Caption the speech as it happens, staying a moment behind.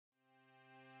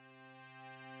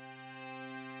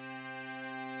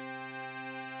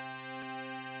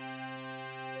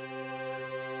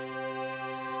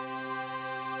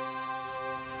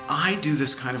I do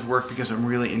this kind of work because I'm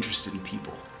really interested in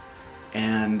people.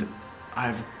 And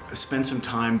I've spent some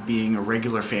time being a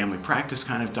regular family practice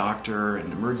kind of doctor,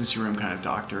 an emergency room kind of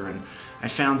doctor, and I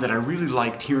found that I really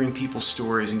liked hearing people's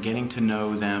stories and getting to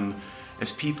know them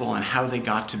as people and how they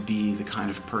got to be the kind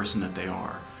of person that they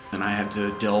are. And I had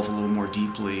to delve a little more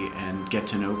deeply and get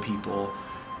to know people,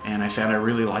 and I found I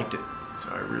really liked it.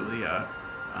 So I really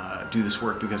do this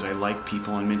work because I like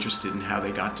people and I'm interested in how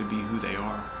they got to be who they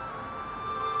are.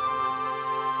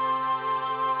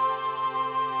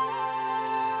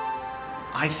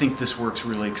 I think this work's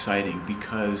really exciting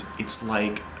because it's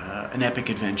like an epic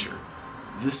adventure.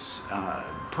 This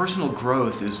personal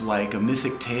growth is like a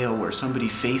mythic tale where somebody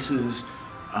faces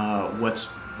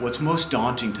what's most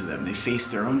daunting to them. They face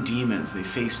their own demons, they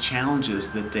face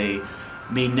challenges that they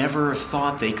may never have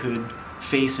thought they could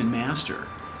face and master,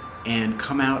 and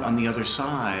come out on the other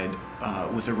side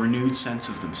with a renewed sense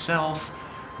of themselves,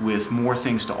 with more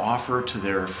things to offer to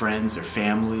their friends, their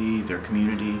family, their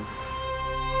community.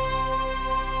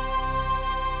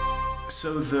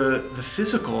 So the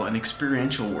physical and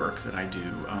experiential work that I do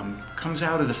comes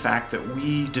out of the fact that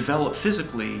we develop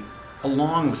physically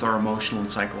along with our emotional and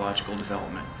psychological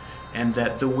development, and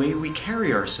that the way we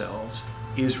carry ourselves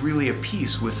is really a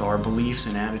piece with our beliefs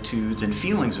and attitudes and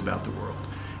feelings about the world.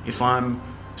 If I'm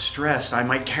stressed, I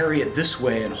might carry it this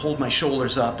way and hold my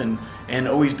shoulders up and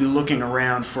always be looking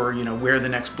around for, where the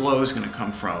next blow is going to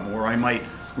come from. Or I might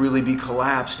really be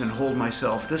collapsed and hold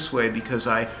myself this way because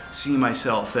I see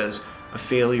myself as a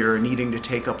failure needing to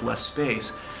take up less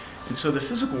space. And so the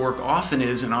physical work often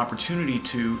is an opportunity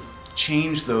to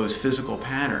change those physical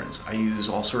patterns. I use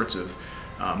all sorts of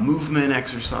movement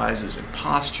exercises and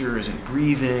postures and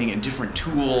breathing and different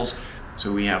tools.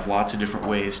 So we have lots of different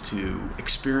ways to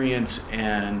experience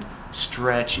and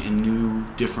stretch in new,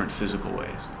 different physical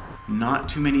ways. Not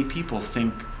too many people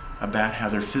think about how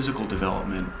their physical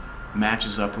development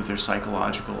matches up with their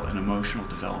psychological and emotional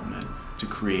development to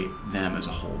create them as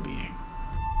a whole being.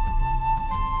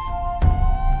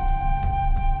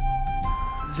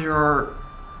 There are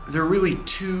really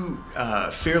two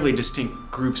fairly distinct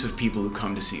groups of people who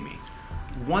come to see me.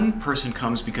 One person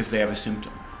comes because they have a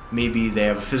symptom. Maybe they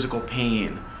have a physical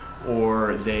pain,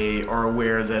 or they are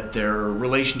aware that their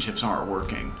relationships aren't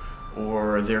working,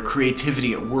 or their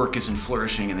creativity at work isn't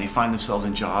flourishing and they find themselves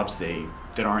in jobs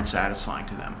that aren't satisfying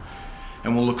to them.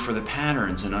 And we'll look for the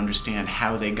patterns and understand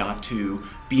how they got to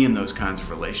be in those kinds of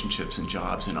relationships and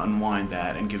jobs and unwind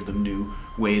that and give them new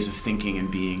ways of thinking and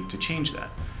being to change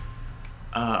that.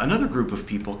 Another group of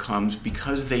people comes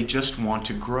because they just want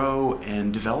to grow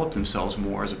and develop themselves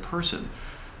more as a person,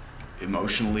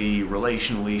 emotionally,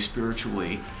 relationally,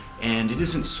 spiritually, and it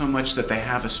isn't so much that they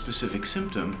have a specific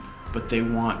symptom, but they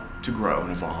want to grow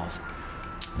and evolve.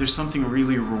 There's something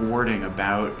really rewarding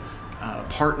about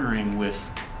partnering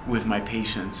with my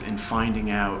patients and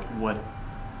finding out what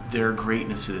their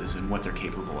greatness is and what they're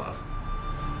capable of.